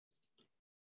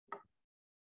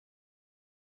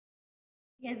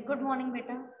Yes, good morning,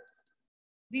 beta.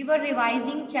 We were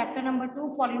revising chapter number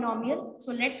 2, polynomial.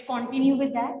 So let's continue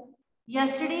with that.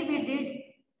 Yesterday we did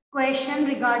question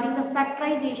regarding the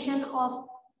factorization of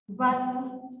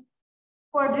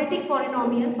quadratic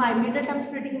polynomial by middle term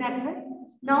splitting method.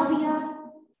 Now we are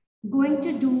going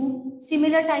to do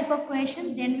similar type of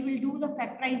question. Then we will do the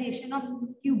factorization of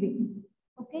cubic.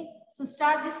 Okay. So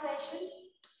start this question.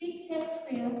 6x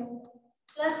square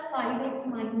plus 5x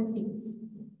minus 6.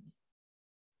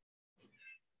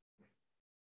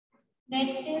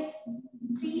 Next is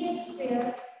 3x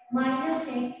square minus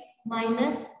x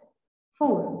minus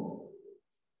 4.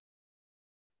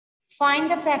 Find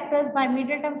the factors by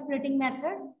middle term splitting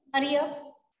method. Hurry up.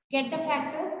 Get the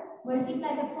factors.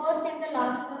 Multiply the first and the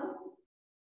last term.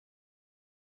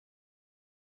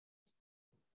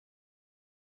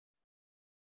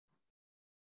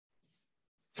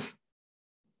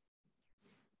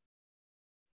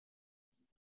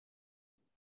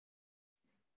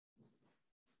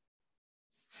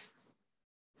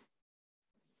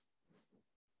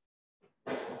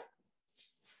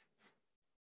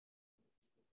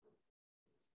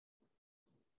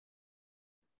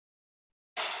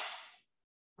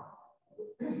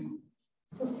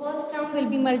 So first term will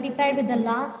be multiplied with the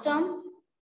last term,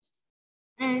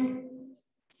 and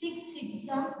 6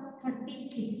 are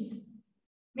 36.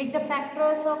 Make the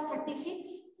factors of 36.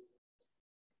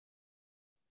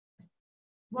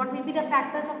 What will be the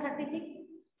factors of 36?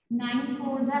 9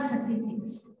 4s are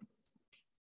 36.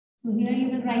 So here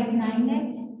you will write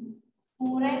 9x,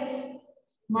 4x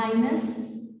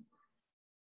minus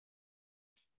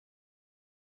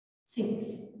 6.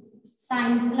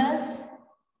 Sign plus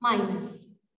minus.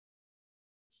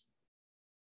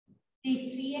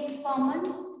 Take 3x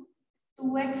common,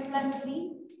 2x plus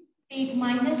 3. Take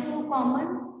minus 2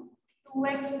 common,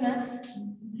 2x plus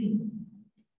 3.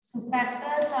 So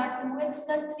factors are 2x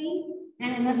plus 3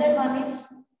 and another one is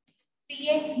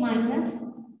 3x minus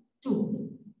 2.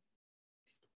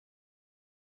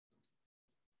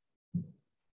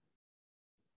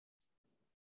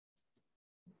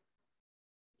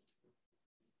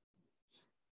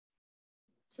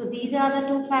 So these are the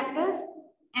two factors,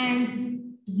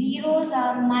 and zeros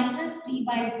are minus 3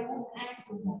 by 2 and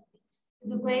 2 by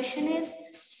 3. The question is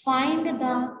find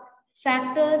the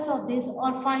factors of this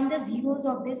or find the zeros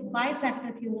of this by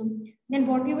factor theorem. Then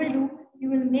what you will do,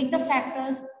 you will make the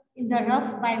factors in the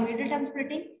rough by middle term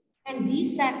splitting, and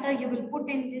these factors you will put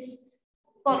in this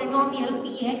polynomial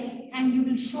px, and you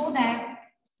will show that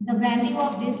the value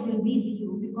of this will be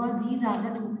 0 because these are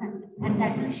the two factors, and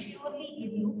that will surely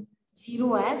give you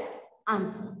 0 as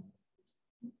answer.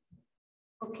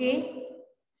 Okay.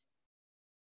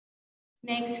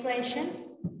 Next question.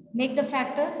 Make the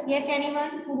factors. Yes,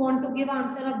 anyone who want to give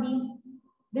answer of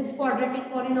this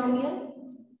quadratic polynomial?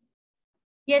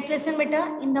 Yes, listen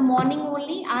beta. In the morning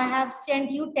only, I have sent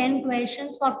you 10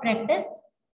 questions for practice.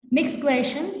 Mixed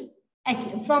questions.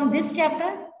 From this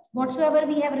chapter, whatsoever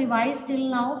we have revised till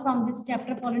now from this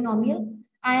chapter polynomial,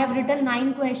 I have written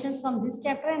 9 questions from this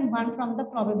chapter and 1 from the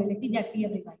probability that we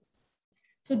have revised.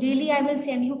 So daily I will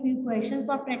send you few questions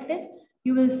for practice.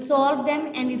 You will solve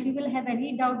them, and if you will have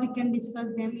any doubt, we can discuss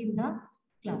them in the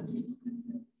class.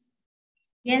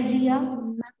 Yes,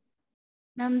 Jia?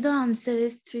 Ma'am, the answer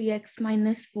is 3x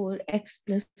minus 4x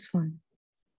plus 1.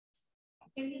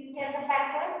 Can you tell the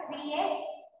factor?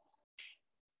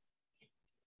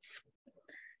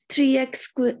 3x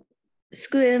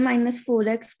square minus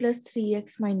 4x plus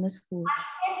 3x minus 4. I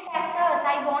said factors.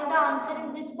 I want the answer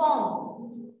in this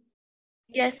form.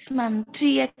 Yes, ma'am.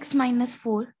 3x minus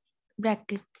 4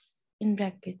 brackets in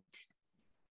brackets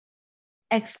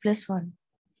x plus 1.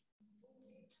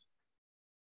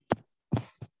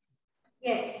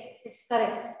 Yes, it's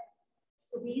correct.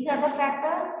 So these are the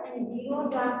factors, and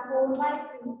zeros are 4 by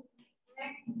 3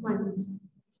 and minus 1.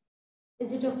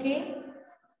 Is it okay?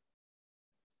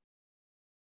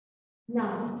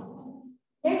 Now,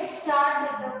 let's start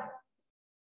with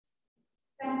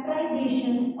the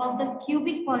factorization of the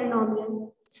cubic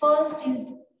polynomial. First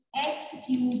is x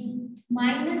cubed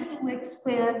minus 2x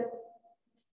squared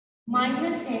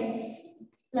minus x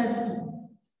plus 2.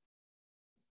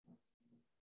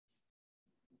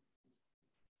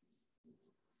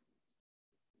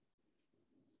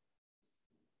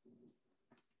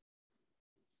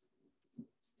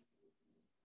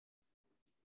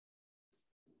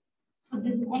 So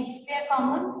this x square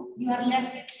common, you are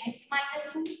left with x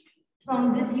minus 2.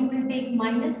 From this you will take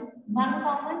minus 1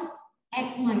 common,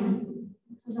 x minus 2.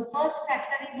 So the first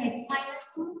factor is x minus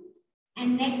 2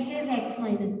 and next is x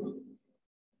minus 1.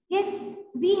 Yes,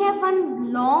 we have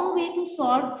one long way to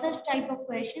solve such type of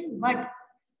question, but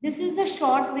This is the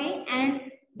short way, and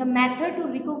the method to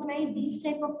recognize these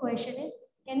type of question is,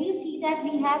 can you see that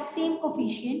we have same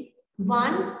coefficient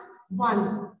 1,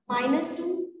 1, minus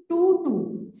 2, 2,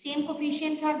 2. Same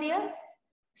coefficients are there.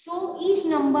 So each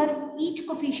number, each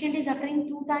coefficient is occurring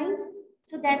 2 times.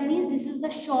 So that means this is the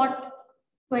short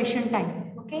question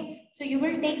type. Okay. So you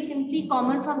will take simply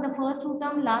common from the first 2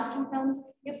 terms, last 2 terms.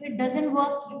 If it doesn't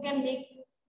work, you can make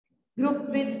group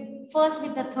with first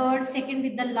with the third, second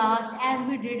with the last, as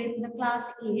we did in the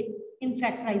class 8 in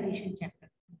factorization chapter.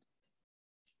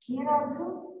 Here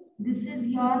also, this is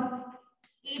your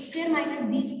a square minus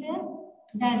b square,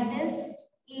 that is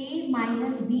a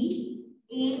minus b,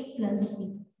 a plus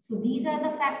b. So these are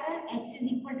the factors. X is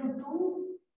equal to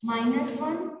 2, minus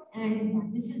 1 and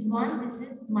 1. This is 1, this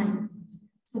is minus 1.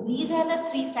 So these are the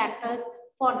 3 factors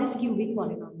for this cubic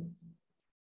polynomial.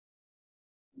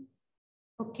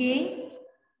 Okay.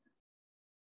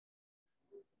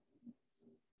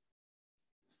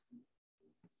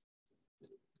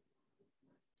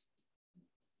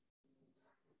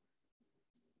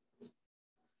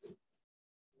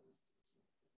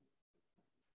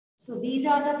 So these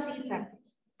are the 3 factors.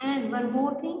 And one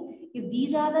more thing, if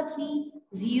these are the 3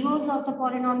 zeros of the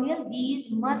polynomial,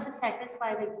 these must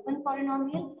satisfy the given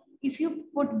polynomial. If you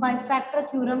put by factor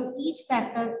theorem each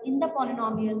factor in the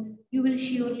polynomial, you will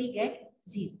surely get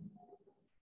 0.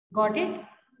 Got it?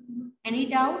 Any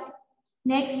doubt?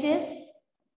 Next is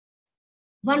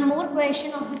one more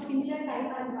question of the similar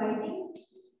type I am writing.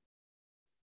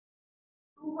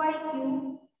 2y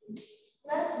cube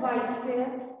plus y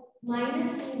square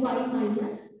minus 2y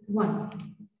minus 1.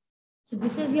 So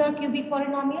this is your cubic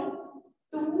polynomial.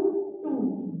 2,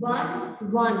 2,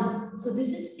 1, 1. So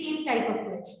this is same type of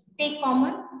question. Take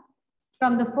common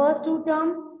from the first 2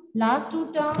 term, last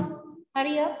 2 term.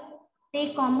 Hurry up.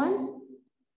 Take common.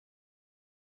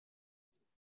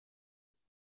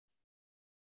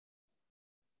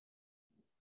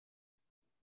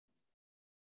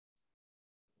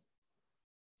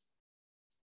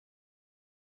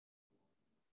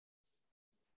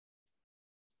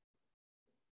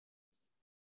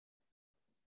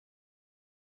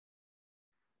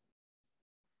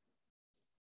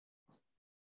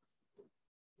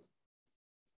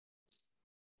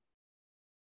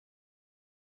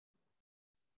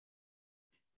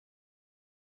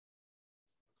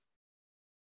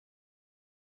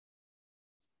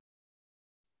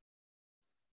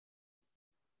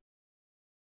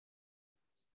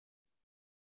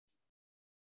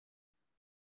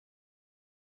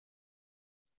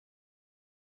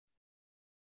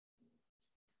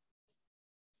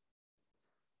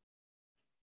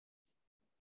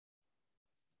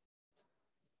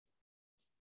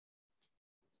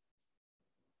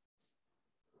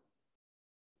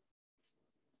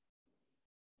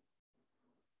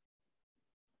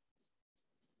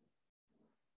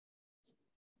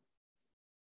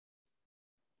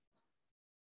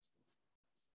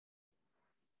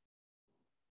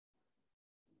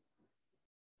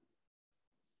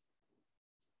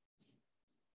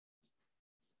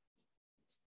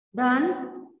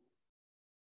 Done.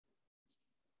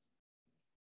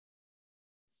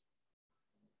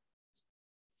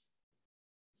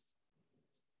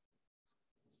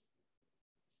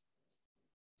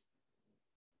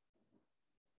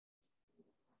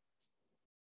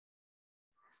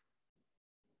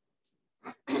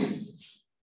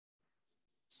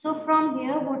 So from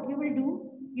here, what you will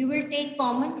do, you will take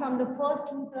common from the first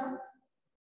 2 term.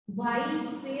 Y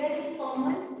square is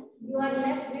common. You are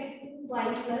left with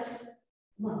 2y plus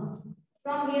 1.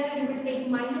 From here, you will take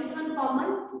minus 1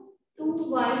 common,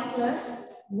 2y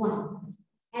plus 1.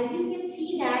 As you can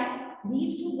see that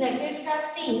these 2 brackets are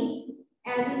same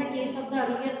as in the case of the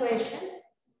earlier question.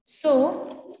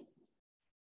 So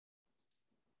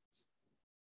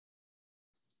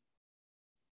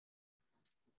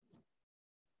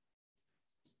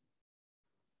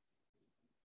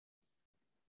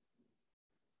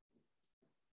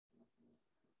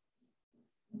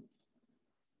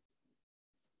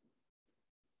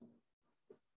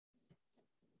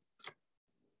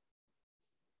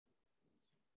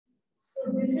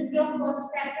this is your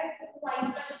first factor,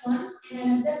 2y plus 1,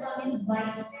 and another one is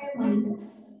y square minus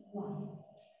 1.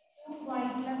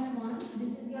 2y plus 1,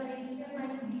 this is your a square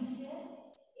minus b square,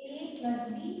 a plus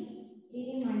b,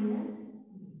 a minus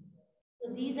b.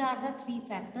 So these are the 3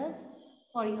 factors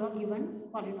for your given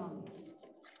polynomial.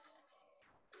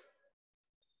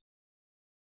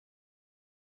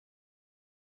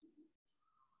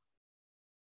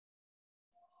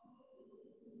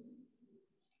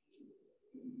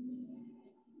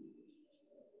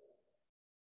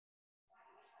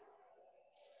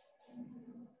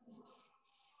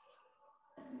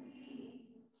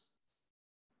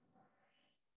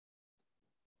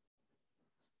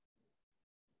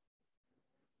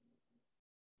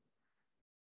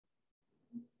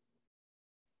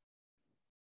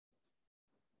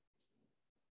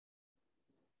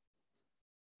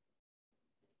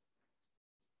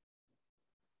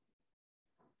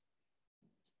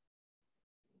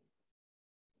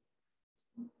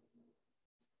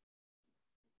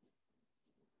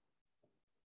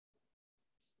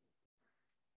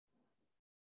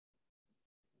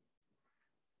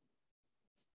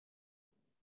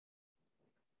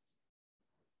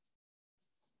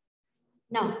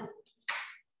 Now,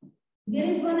 there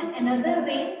is another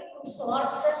way to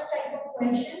solve such type of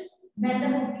question when the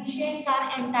coefficients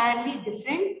are entirely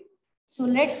different. So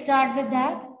let's start with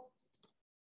that.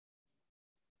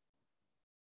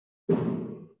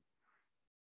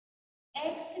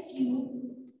 X cube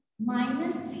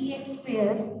minus 3x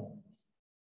square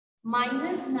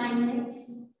minus 9x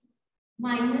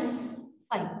minus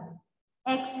 5.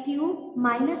 X cube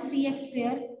minus 3x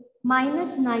square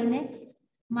minus 9x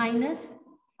minus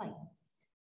 5.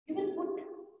 You will put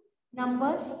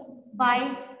numbers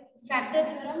by factor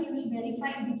theorem. You will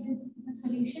verify which is the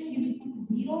solution. You will put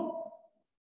 0.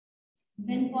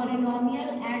 When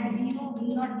polynomial at 0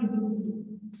 will not give you 0.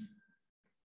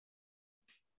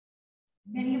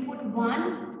 When you put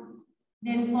 1,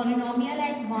 then polynomial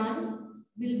at 1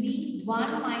 will be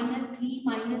 1 minus 3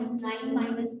 minus 9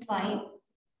 minus 5.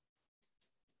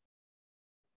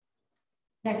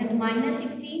 That is minus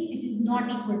 16, which is not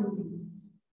equal to 0.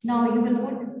 Now you will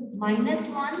put minus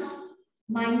 1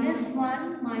 minus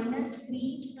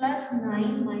 3 plus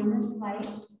 9 minus 5,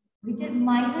 which is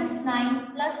minus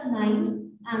 9 plus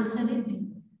 9. Answer is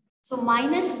 0. So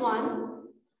minus 1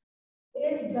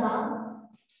 is the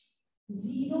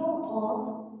 0 of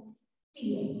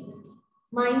px.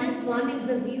 Minus 1 is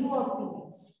the 0 of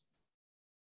px.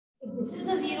 If this is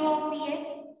the 0 of px,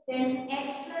 then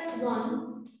x plus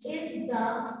 1 is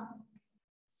the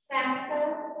factor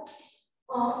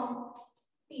of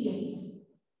px.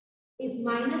 If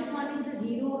minus 1 is the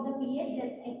 0 of the px,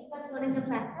 then x plus 1 is the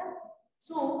factor.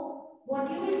 So what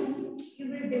you will do, you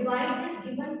will divide this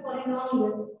given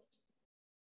polynomial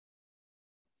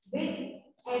with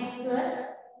x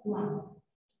plus 1.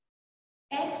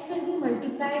 X will be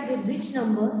multiplied with which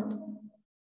number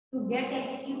to get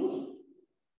x cube?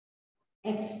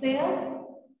 X square,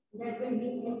 that will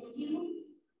be x cube.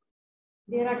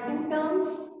 There are two terms,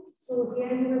 so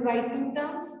here you will write two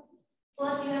terms.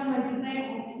 First you have multiplied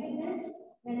x with this,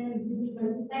 then you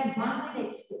will multiply 1 with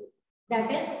x square.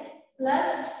 That is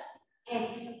plus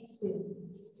x square.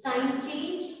 Sign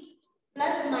change,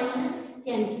 plus minus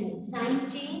cancel. Sign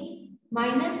change,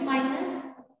 minus minus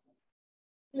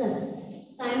plus.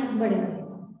 Sign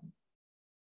बढ़ेगा.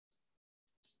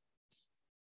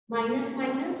 Minus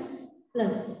minus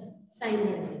plus. Sign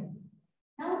बढ़ेगा.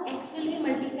 Now x will be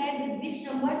multiplied with which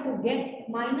number to get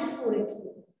minus 4x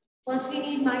square? First we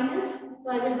need minus,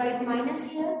 so I will write minus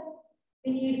here.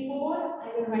 We need 4, I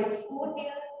will write 4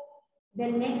 here.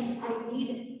 Then next I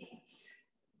need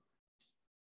x.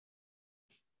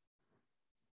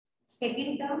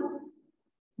 Second term,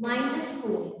 minus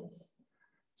 4x.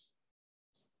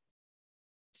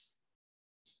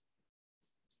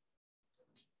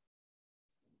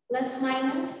 Plus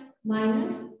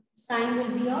minus, sign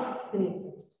will be of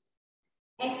greatest.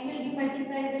 X will be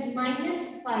multiplied with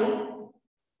minus 5,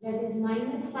 that is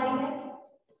minus 5x,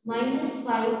 minus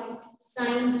 5,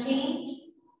 sign change,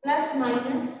 plus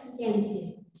minus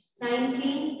cancel. Sign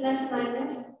change, plus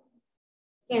minus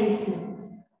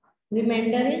cancel.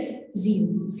 Remainder is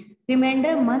 0.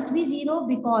 Remainder must be 0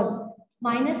 because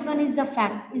minus 1 is the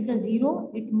fact, is a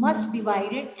 0. It must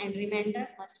divide it and remainder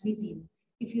must be 0.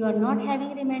 If you are not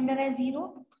having remainder as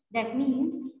 0, that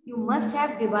means you must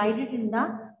have divided in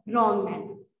the wrong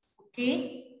manner.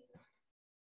 Okay.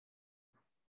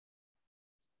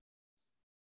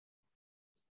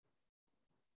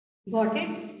 Got it?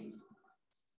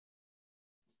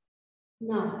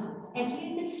 Now,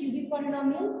 Euclid's cubic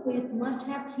polynomial, it must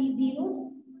have 3 zeros.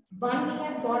 One we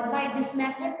have got by this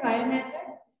method, trial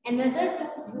method. Another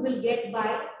 2 you will get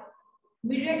by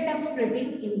middle term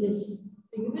splitting in this.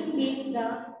 So you will make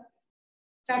the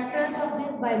factors of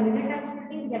this by middle term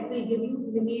splitting, that will give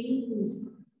you remaining 2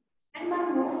 zeros. And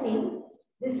one more thing,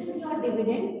 this is your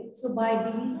dividend. So by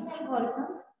division algorithm,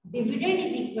 dividend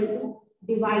is equal to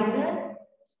divisor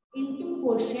into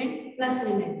quotient plus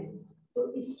remainder. So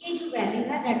इसकी जो value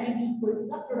है, that will be equal to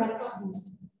the product of these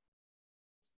two.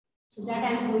 So that I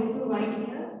am going to write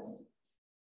here.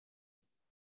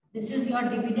 This is your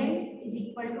dividend is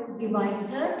equal to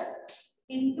divisor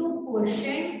into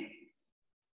quotient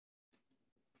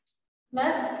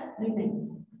plus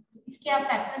remainder. इसके आप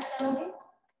factors करोगे.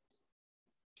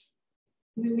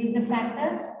 You will make the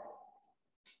factors.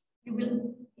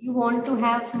 You want to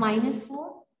have minus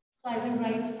 4. So I will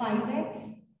write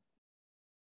 5x.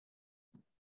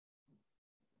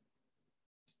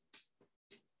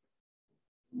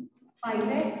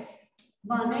 (5x),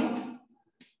 1x.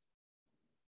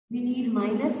 We need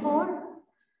minus 4.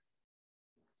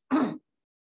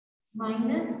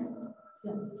 Minus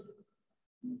plus.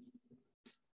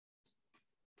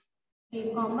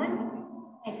 A common,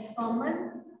 x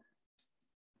common,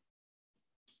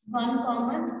 1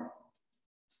 common,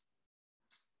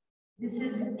 This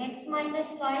is x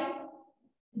minus 5.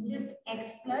 This is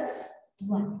x plus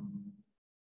 1.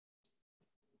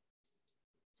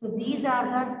 So these are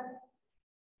the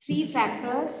three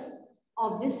factors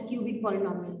of this cubic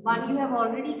polynomial. One you have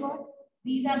already got.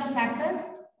 These are the factors.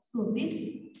 So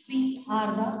these three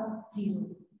are the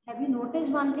zeros. Have you noticed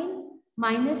one thing?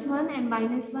 Minus 1 and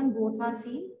minus 1 both are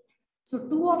same. So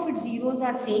two of its zeros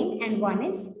are same and one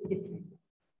is different.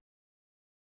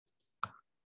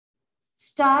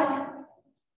 Start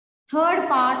third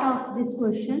part of this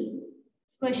question.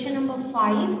 Question number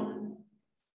 5.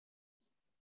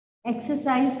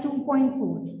 Exercise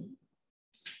 2.4.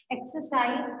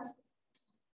 Exercise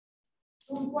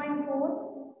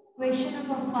 2.4, question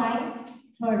number 5,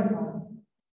 third part.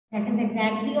 That is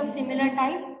exactly of similar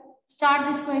type.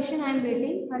 Start this question. I am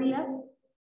waiting. Hurry up.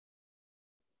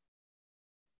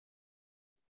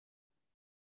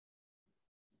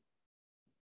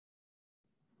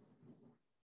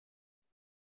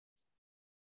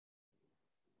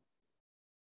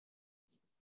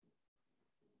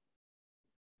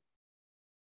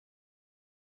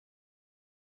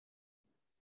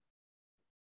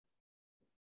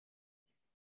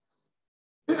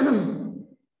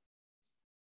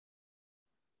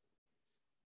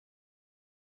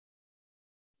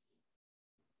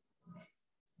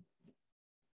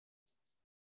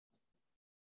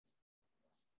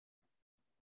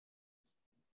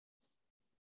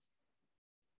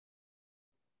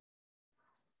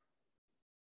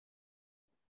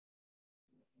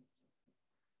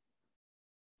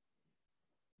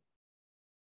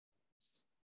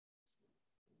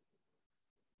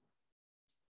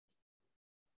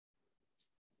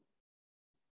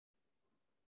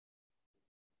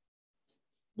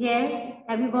 Yes.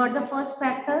 Have you got the first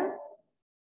factor?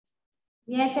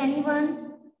 Yes,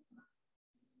 anyone?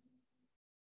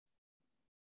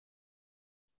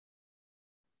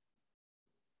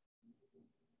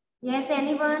 Yes,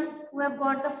 anyone who have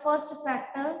got the first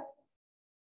factor?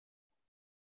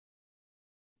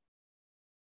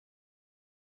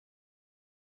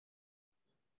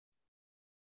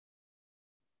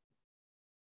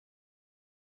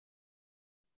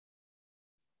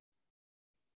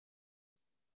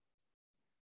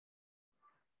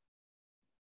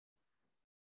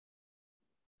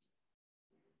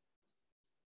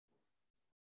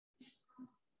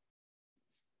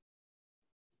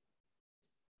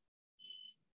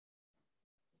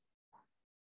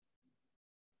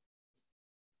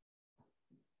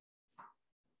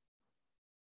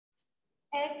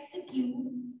 X cube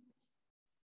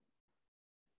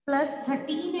plus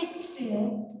 13x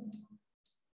square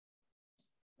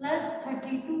plus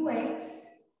 32x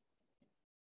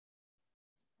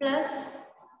plus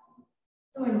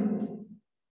 20.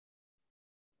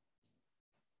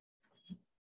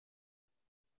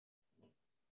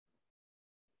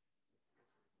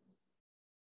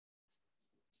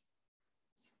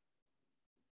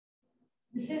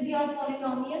 This is your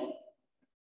polynomial.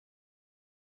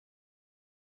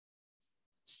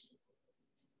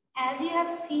 As you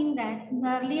have seen that in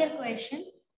the earlier question,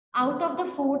 out of the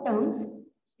 4 terms,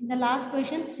 in the last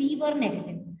question, 3 were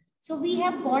negative. So we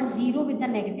have got 0 with the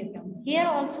negative term. Here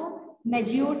also,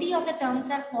 majority of the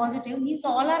terms are positive, means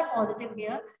all are positive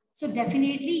here. So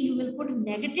definitely you will put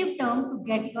negative term to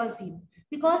get your 0.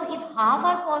 Because if half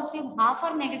are positive, half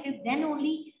are negative, then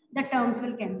only the terms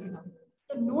will cancel out.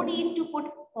 So no need to put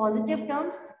positive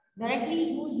terms.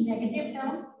 Directly use negative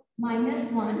term,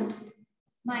 minus 1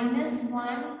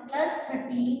 plus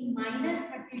 13 minus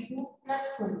 32 plus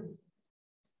 20.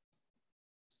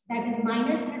 That is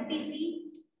minus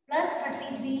 33 plus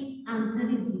 33, answer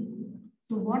is 0.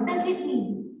 So what does it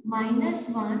mean? Minus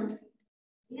 1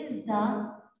 is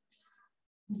the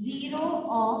 0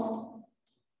 of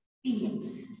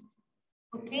px.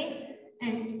 Okay.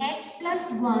 And x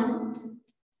plus 1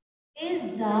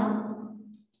 is the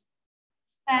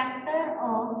factor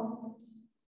of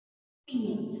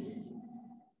px.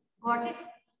 Got it?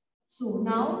 So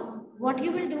now what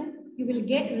you will do? You will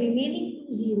get remaining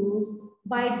 2 zeros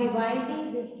by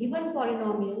dividing this given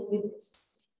polynomial with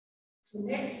this. So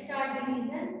let's start the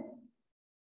reason.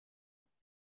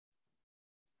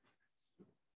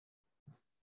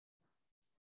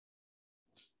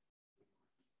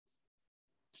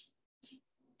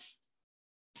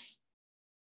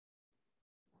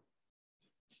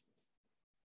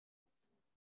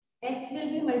 X will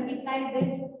be multiplied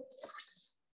with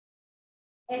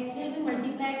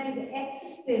x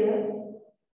square.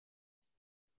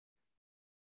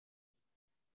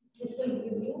 This will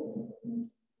give you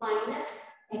minus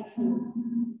x.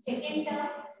 Second term,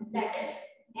 that is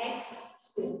x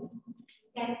square.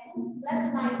 Cancel plus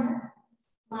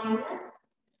minus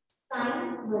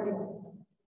Sign vertical.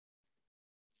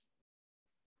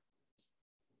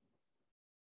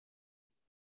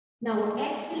 Now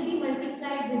x will be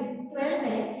multiplied with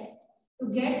 12x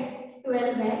to get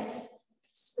 12x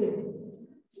squared.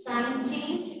 Sign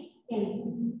change,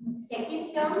 cancel.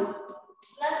 Second term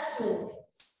plus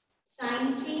 12x.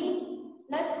 Sign change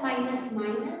plus minus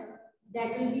minus,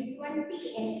 that will be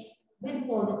 20x with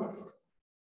positive sign.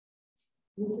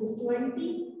 This is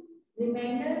 20.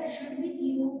 Remainder should be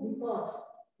 0 because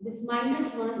this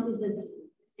minus 1 is the 0.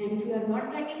 And if you are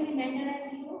not getting remainder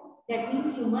as 0, that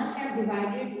means you must have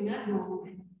divided in a wrong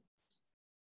manner.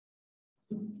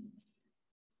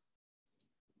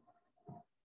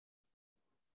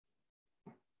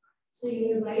 So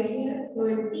you will write here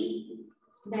 20,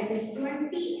 that is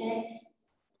 20x,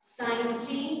 sign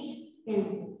change,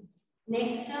 cancel.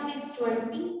 Next term is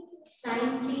 20,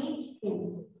 sign change,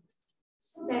 cancel.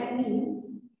 So that means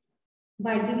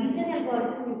by division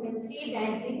algorithm, you can say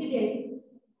that dividend,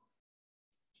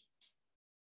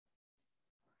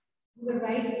 you will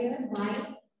write here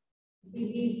by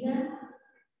division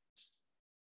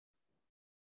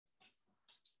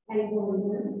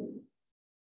algorithm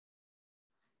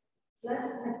plus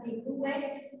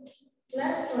 32x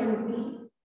plus 20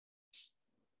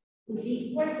 is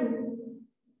equal to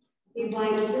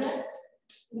divisor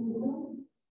into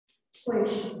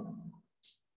quotient.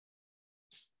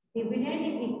 Dividend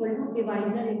is equal to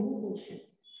divisor into quotient.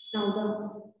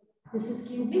 Now this is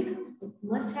cubic. It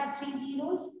must have 3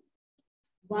 zeros.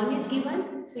 1 is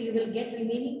given, so you will get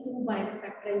remaining 2 by the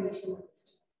factorization of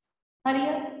this. Hurry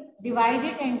up, divide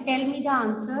it and tell me the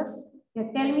answers.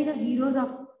 Tell me the zeros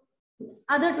of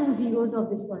other 2 zeros of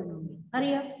this polynomial.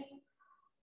 Hurry up.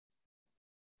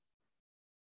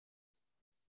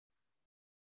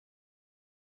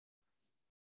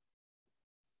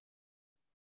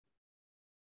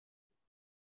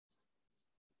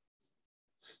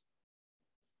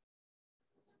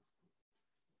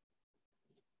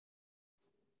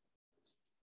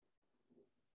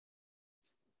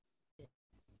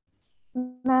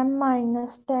 Ma'am,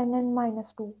 minus 10 and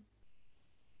minus 2.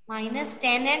 Minus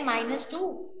 10 and minus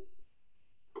 2.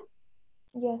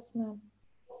 Yes, ma'am.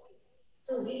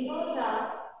 So zeros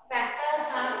are, factors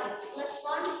are x plus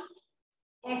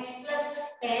 1, x plus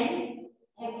 10,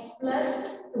 x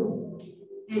plus 2.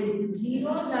 And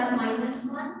zeros are minus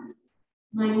 1,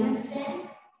 minus 10,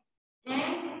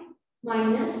 and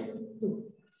minus 2.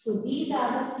 So these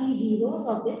are the 3 zeros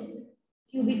of this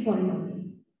cubic polynomial.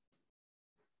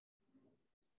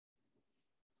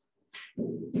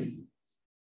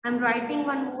 I'm writing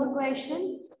one more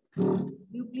question.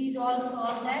 You please all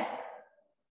solve that.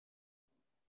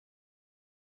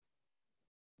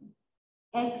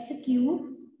 X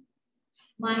cube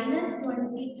minus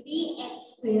 23x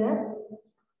square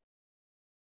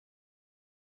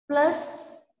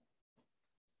plus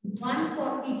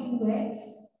 142x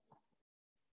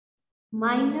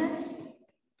minus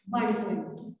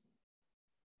 120.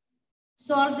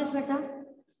 Solve this better.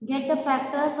 Get the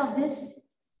factors of this.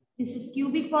 This is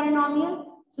cubic polynomial.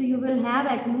 So you will have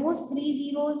at most 3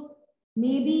 zeros.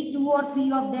 Maybe 2 or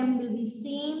 3 of them will be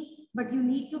same, but you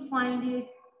need to find it.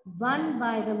 One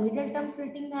by the middle term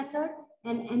splitting method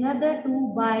and another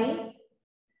 2 by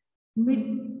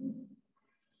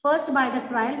first by the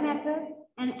trial method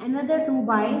and another 2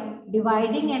 by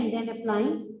dividing and then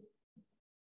applying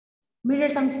middle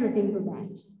term splitting to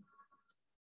that.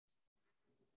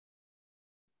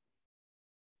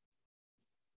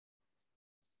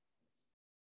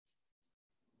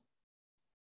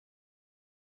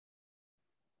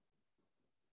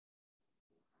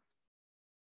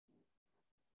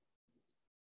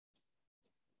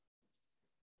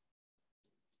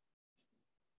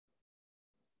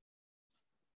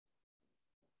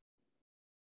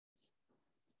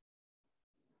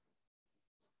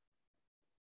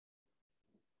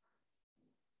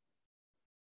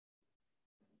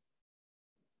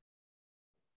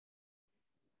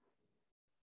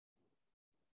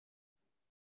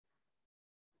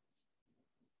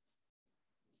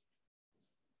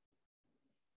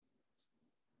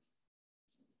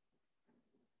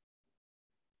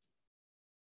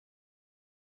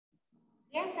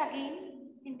 Yes, again,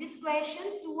 in this question,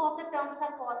 2 of the terms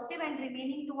are positive and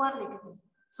remaining 2 are negative.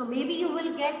 So maybe you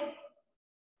will get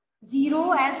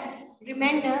 0 as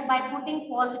remainder by putting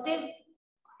positive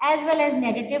as well as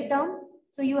negative term.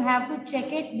 So you have to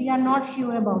check it. We are not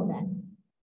sure about that.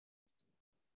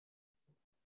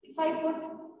 If I put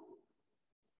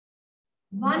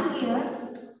 1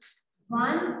 here,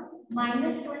 1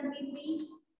 minus 23,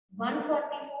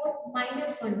 144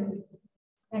 minus 120.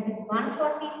 That is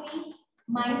 143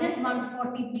 minus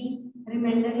 143,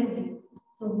 remainder is 0.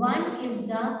 So 1 is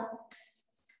the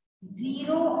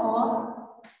 0 of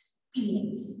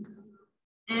px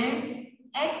and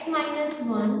x minus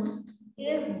 1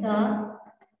 is the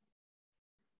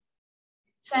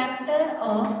factor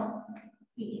of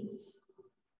px.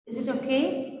 Is it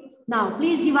okay? Now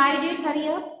please divide it, hurry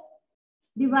up.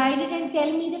 Divide it and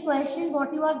tell me the question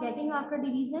what you are getting after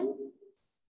division.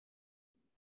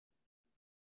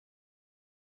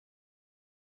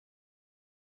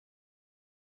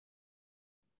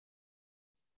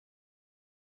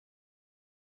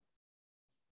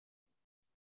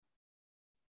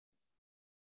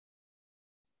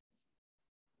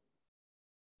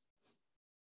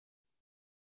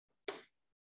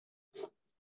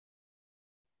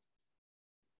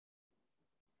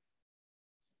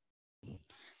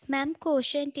 Ma'am,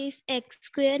 quotient is x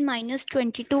square minus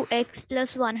 22x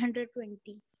plus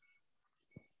 120.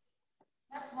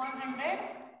 Plus 100.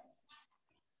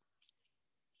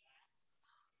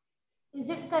 Is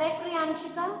it correct,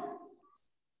 Riyanshika?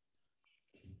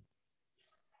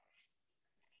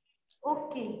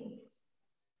 Okay.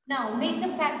 Now make the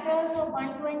factors of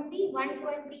 120,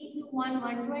 120 into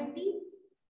 120.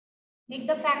 Make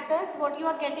the factors. What you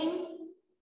are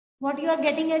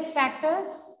getting as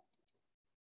factors?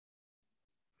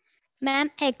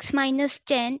 Ma'am, x minus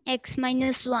 10, x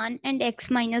minus 1, and x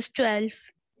minus 12.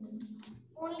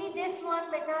 Only this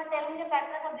one, beta. Tell me the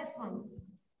factors of this one.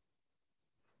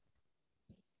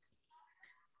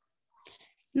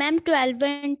 Ma'am, 12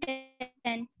 and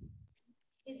 10.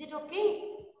 Is it okay?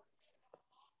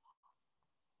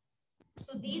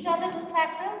 So these are the two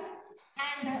factors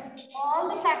and all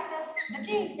the factors.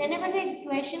 Whenever the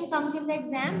question comes in the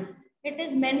exam, it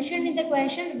is mentioned in the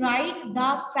question, write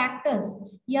the factors.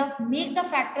 Yeah, make the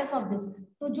factors of this.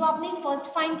 So जो आपने first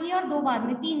find किया और दो बाद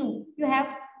में तीनों, you have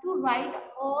to write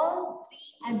all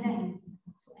three at the end.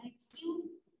 So x cube,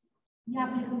 ये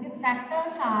आप लिखोगे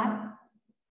factors are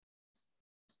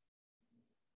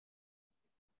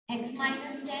x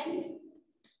minus 10.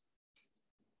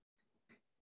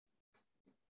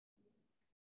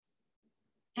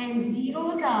 And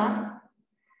zeros are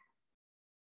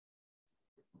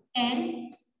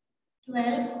 10,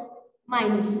 12,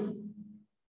 minus 1.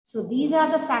 So these are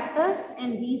the factors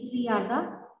and these three are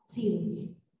the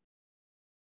zeros.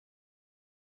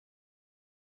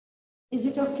 Is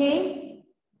it okay?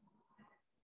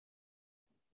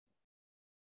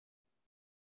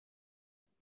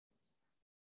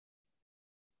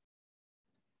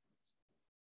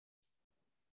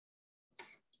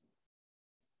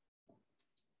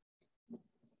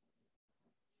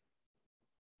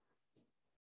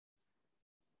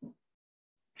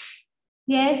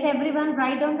 Yes, everyone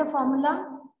write down the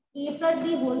formula. A plus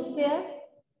B whole square.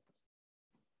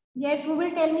 Yes, who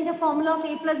will tell me the formula of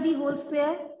A plus B whole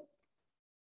square?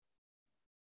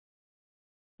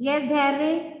 Yes,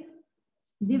 Dharve,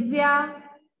 Divya.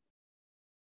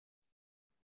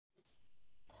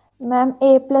 Ma'am,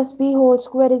 a plus b whole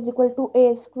square is equal to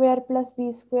a square plus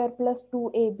b square plus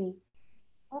 2ab.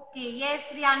 Okay,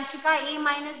 yes, Riyanshika, A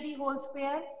minus B whole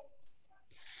square.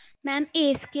 Ma'am,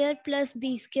 a square plus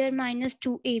b square minus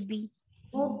 2ab.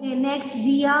 Okay, next,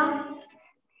 Dia.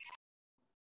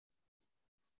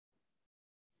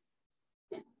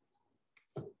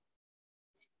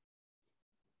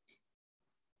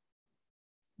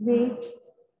 Wait.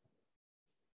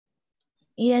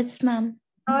 Yes, ma'am.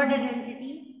 Third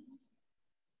identity.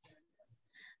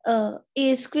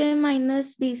 A square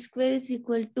minus b square is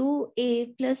equal to a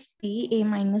plus b, a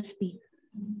minus b.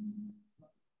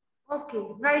 Okay,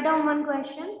 write down one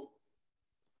question.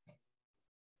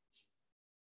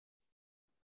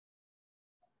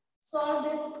 Solve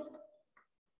this.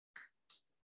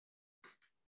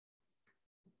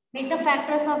 Make the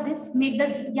factors of this. Make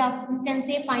the, yeah, you can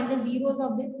say find the zeros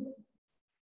of this.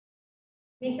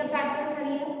 Make the factors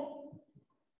here.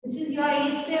 This is your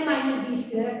a square minus b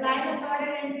square. Apply the third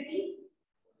identity.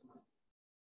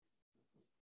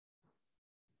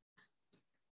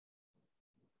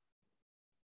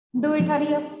 Do it,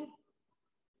 hurry up.